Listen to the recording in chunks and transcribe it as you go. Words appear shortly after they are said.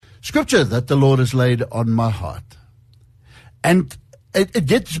scripture that the Lord has laid on my heart. And it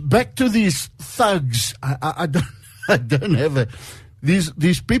gets back to these thugs. I don't have a...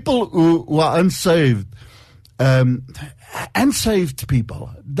 These people who are unsaved, unsaved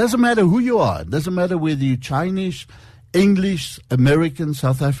people. Doesn't matter who you are. Doesn't matter whether you're Chinese, English, American,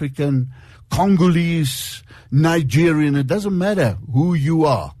 South African, Congolese, Nigerian. It doesn't matter who you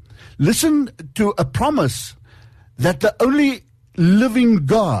are. Listen to a promise that the only living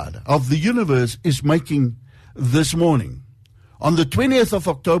God of the universe is making this morning. On the 20th of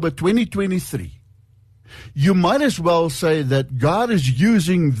October, 2023, you might as well say that God is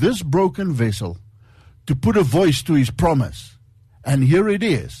using this broken vessel to put a voice to his promise. And here it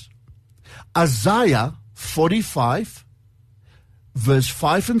is. Isaiah 45, verse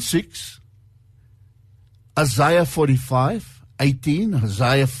 5 and 6. Isaiah 45, 18.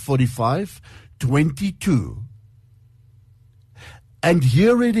 Isaiah 45, 22. And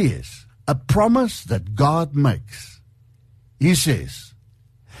here it is, a promise that God makes. He says,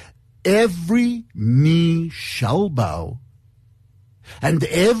 every knee shall bow, and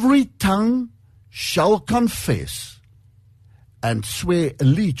every tongue shall confess and swear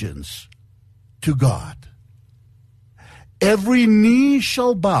allegiance to God. Every knee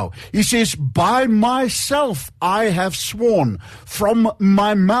shall bow. He says, by myself I have sworn, from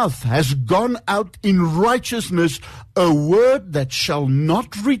my mouth has gone out in righteousness a word that shall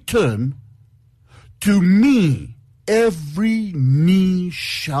not return to me. Every knee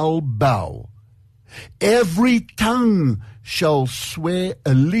shall bow. Every tongue shall swear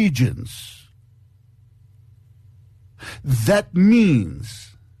allegiance. That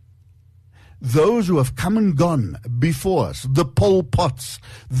means those who have come and gone before us, the Pol Pots,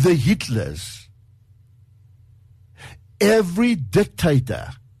 the Hitlers, every dictator,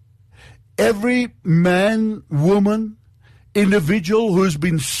 every man, woman, individual who's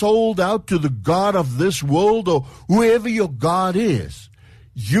been sold out to the God of this world, or whoever your God is,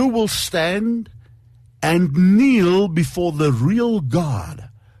 you will stand and kneel before the real God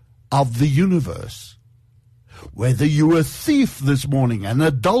of the universe. Whether you're a thief this morning, an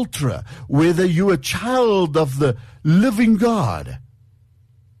adulterer, whether you're a child of the living God,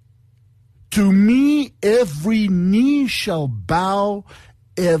 to me every knee shall bow,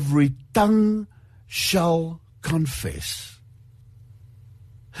 every tongue shall confess.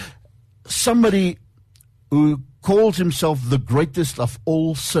 Somebody who calls himself the greatest of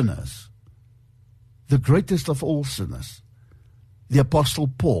all sinners, the greatest of all sinners, the Apostle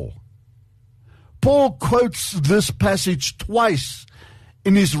Paul. Paul quotes this passage twice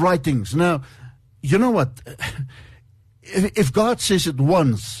in his writings. Now, you know what? If God says it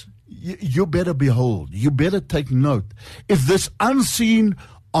once, you better behold. You better take note. If this unseen,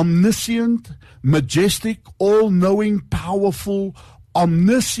 omniscient, majestic, all-knowing, powerful,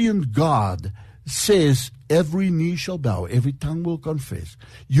 omniscient God says every knee shall bow, every tongue will confess,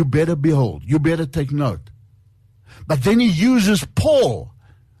 you better behold. You better take note. But then he uses Paul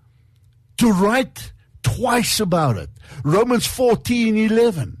to write twice about it. Romans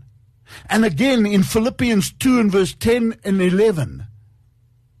 14:11. And again in Philippians 2 and verse 10 and 11.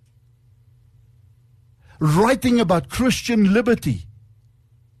 Writing about Christian liberty.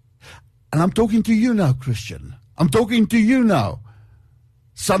 And I'm talking to you now, Christian. I'm talking to you now,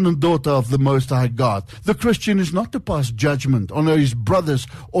 son and daughter of the Most High God. The Christian is not to pass judgment on his brothers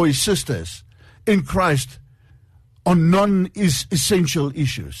or his sisters in Christ on non-essential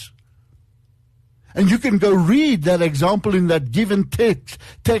issues. And you can go read that example in that given text.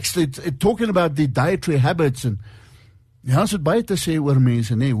 It's talking about the dietary habits. And ja, as het baie te sê oor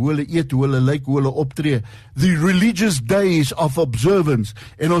mense, nee, hoe hulle eet, hoe hulle lyk, hoe hulle optree. The religious days of observance.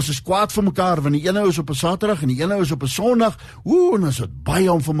 En ons is kwaad vir mekaar, want die ene is op 'n Saterdag en die ene is op 'n Sondag. En ons het baie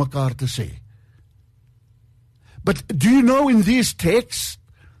om vir mekaar te sê. But do you know in these texts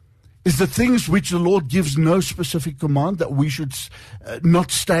is the things which the Lord gives no specific command, that we should not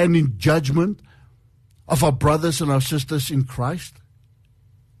stand in judgment of our brothers and our sisters in Christ?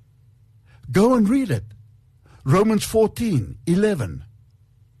 Go and read it. Romans 14:11.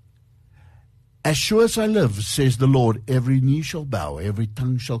 As sure as I live, says the Lord, every knee shall bow, every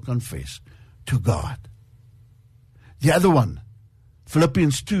tongue shall confess to God. The other one,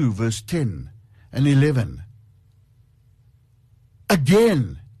 Philippians 2, verse 10 and 11.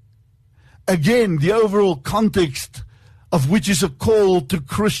 Again, the overall context of which is a call to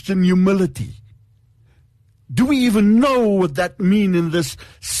Christian humility. Do we even know what that means in this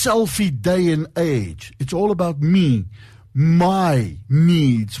selfie day and age? It's all about me, my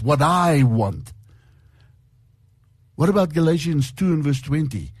needs, what I want. What about Galatians 2 and verse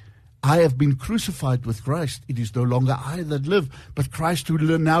 20? I have been crucified with Christ. It is no longer I that live, but Christ who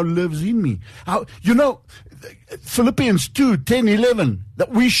now lives in me. Philippians 2:10-11,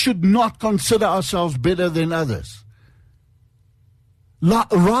 that we should not consider ourselves better than others.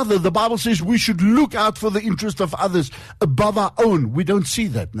 Rather, the Bible says we should look out for the interest of others above our own. We don't see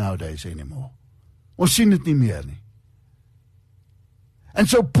that nowadays anymore. Ons sien dit nie meer nie. And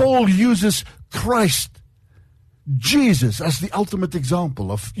so Paul uses Christ, Jesus, as the ultimate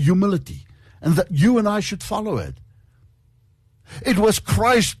example of humility, and that you and I should follow it. It was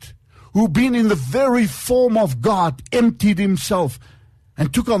Christ who, being in the very form of God, emptied himself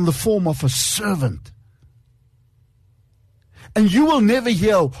and took on the form of a servant. And you will never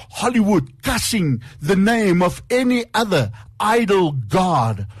hear Hollywood cussing the name of any other idol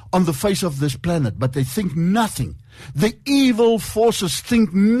god on the face of this planet, but they think nothing. The evil forces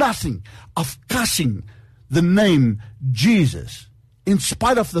think nothing of cussing the name Jesus, in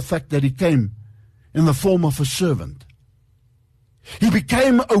spite of the fact that he came in the form of a servant. He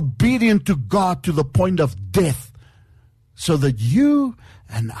became obedient to God to the point of death, so that you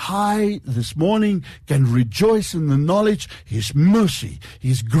and I this morning can rejoice in the knowledge, His mercy,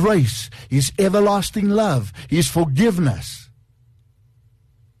 His grace, His everlasting love, His forgiveness.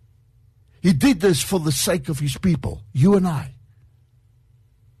 He did this for the sake of His people, you and I.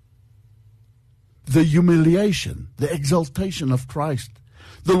 The humiliation, the exaltation of Christ,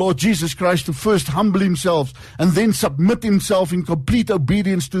 the Lord Jesus Christ, to first humble Himself and then submit Himself in complete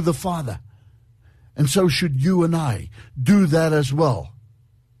obedience to the Father. And so should you and I do that as well.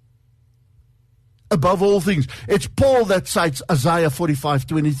 Above all things, it's Paul that cites Isaiah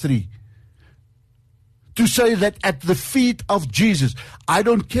 45:23 to say that at the feet of Jesus, I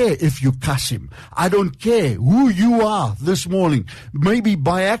don't care if you cuss him. I don't care who you are this morning. Maybe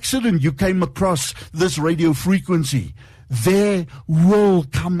by accident you came across this radio frequency. There will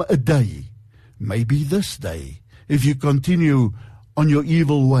come a day, maybe this day, if you continue on your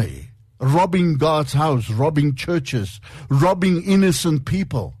evil way, robbing God's house, robbing churches, robbing innocent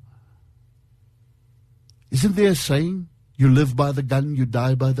people. Isn't there a saying, you live by the gun, you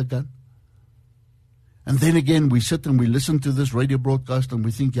die by the gun? And then again, we sit and we listen to this radio broadcast and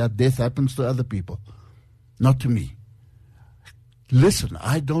we think, yeah, death happens to other people, not to me. Listen,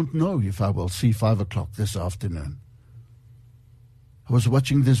 I don't know if I will see 5 o'clock this afternoon. I was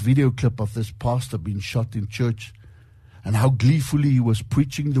watching this video clip of this pastor being shot in church, and how gleefully he was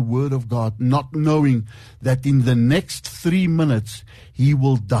preaching the word of God, not knowing that in the next 3 minutes he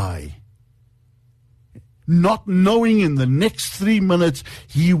will die. Not knowing in the next 3 minutes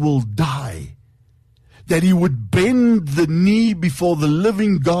he will die. That he would bend the knee before the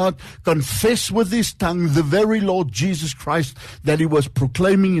living God, confess with his tongue the very Lord Jesus Christ that he was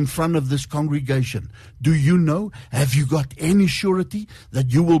proclaiming in front of this congregation. Do you know? Have you got any surety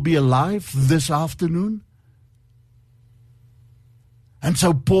that you will be alive this afternoon? And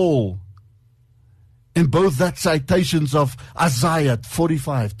so Paul, in both that citations of Isaiah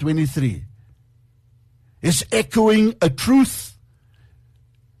 45:23, is echoing a truth.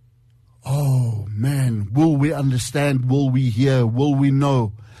 Oh man, will we understand, will we hear, will we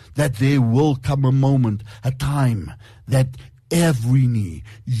know that there will come a moment, a time, that every knee,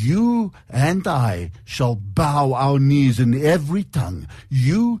 you and I, shall bow our knees, and every tongue,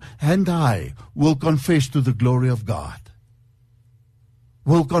 you and I, will confess to the glory of God.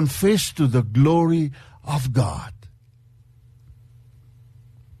 Will confess to the glory of God.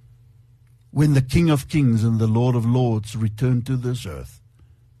 When the King of Kings and the Lord of Lords return to this earth,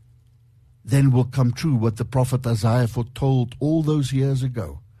 then will come true what the prophet Isaiah foretold all those years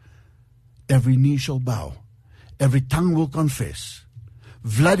ago. Every knee shall bow. Every tongue will confess.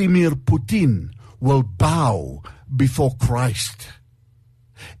 Vladimir Putin will bow before Christ.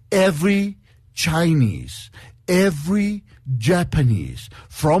 Every Chinese, every Japanese,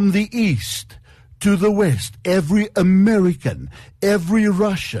 from the east to the west, every American, every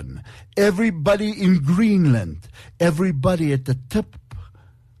Russian, everybody in Greenland, everybody at the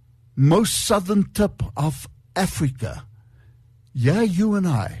most southern tip of Africa, yeah, you and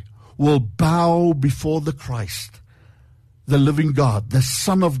I will bow before the Christ, the living God, the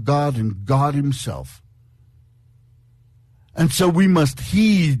Son of God and God Himself. And so we must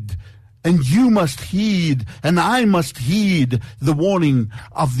heed, and you must heed, and I must heed the warning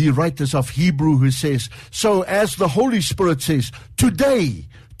of the writers of Hebrew, who says, so as the Holy Spirit says, today,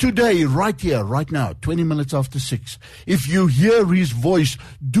 right here, right now, 20 minutes after 6, if you hear His voice,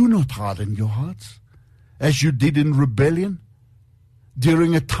 do not harden your hearts, as you did in rebellion,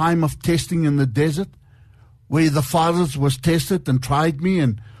 during a time of testing in the desert, where the fathers was tested and tried me,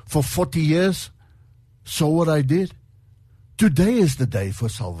 and for 40 years, saw what I did. Today is the day for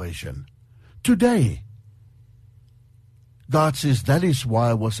salvation. Today. God says, that is why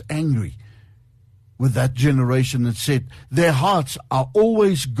I was angry with that generation that said, their hearts are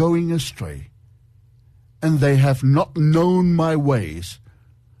always going astray, and they have not known my ways.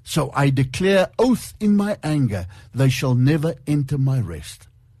 So I declare oath in my anger, they shall never enter my rest.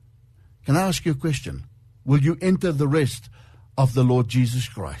 Can I ask you a question? Will you enter the rest of the Lord Jesus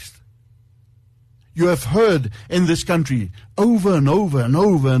Christ? You have heard in this country over and over and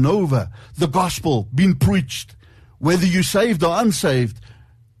over and over the gospel being preached, whether you're saved or unsaved.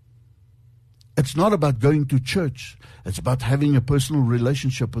 It's not about going to church. It's about having a personal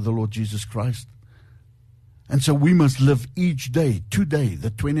relationship with the Lord Jesus Christ. And so we must live each day, today,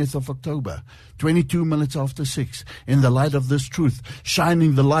 the 20th of October, 22 minutes after 6, in the light of this truth,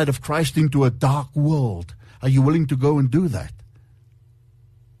 shining the light of Christ into a dark world. Are you willing to go and do that?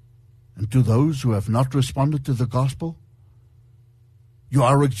 And to those who have not responded to the gospel, you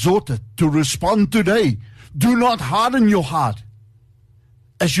are exhorted to respond today. Do not harden your heart.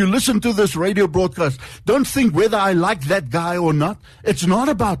 As you listen to this radio broadcast, don't think whether I like that guy or not. It's not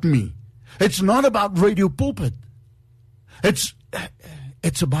about me. It's not about Radio Pulpit. It's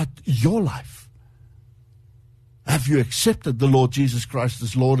about your life. Have you accepted the Lord Jesus Christ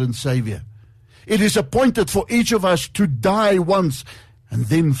as Lord and Savior? It is appointed for each of us to die once and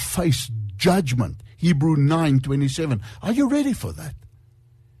then face judgment. Hebrews 9:27. Are you ready for that?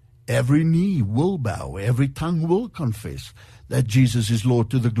 Every knee will bow, every tongue will confess that Jesus is Lord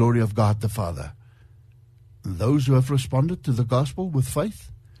to the glory of God the Father. And those who have responded to the gospel with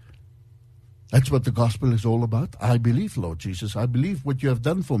faith, that's what the gospel is all about. I believe, Lord Jesus, I believe what you have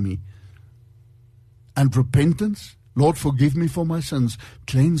done for me. And repentance, Lord, forgive me for my sins.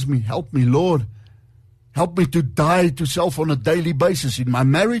 Cleanse me, help me, Lord. Help me to die to self on a daily basis in my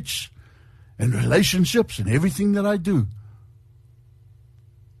marriage and relationships and everything that I do.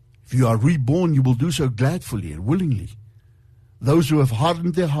 If you are reborn, you will do so gladfully and willingly. Those who have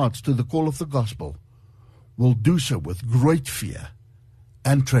hardened their hearts to the call of the gospel will do so with great fear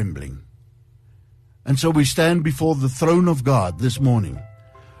and trembling. And so we stand before the throne of God this morning.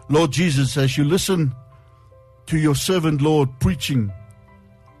 Lord Jesus, as you listen to your servant, Lord, preaching,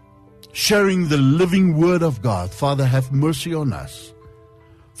 sharing the living word of God, Father, have mercy on us.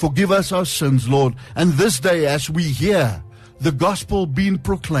 Forgive us our sins, Lord. And this day, as we hear the gospel being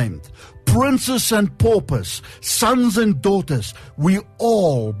proclaimed, princes and paupers, sons and daughters, we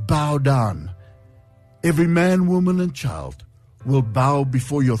all bow down. Every man, woman, and child will bow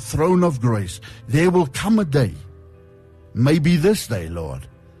before your throne of grace. There will come a day, maybe this day, Lord,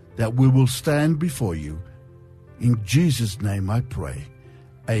 that we will stand before you. In Jesus' name I pray.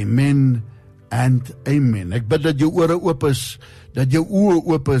 Amen and amen. Ek bid dat jou ore oop is, dat jou oë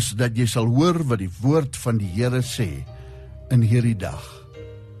oop is, dat jy sal hoor wat die woord van die Here sê in hierdie dag.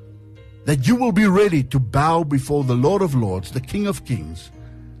 That you will be ready to bow before the Lord of Lords, the King of Kings,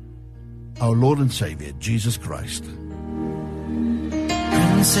 our Lord and Savior, Jesus Christ.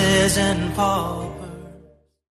 Princes and paupers,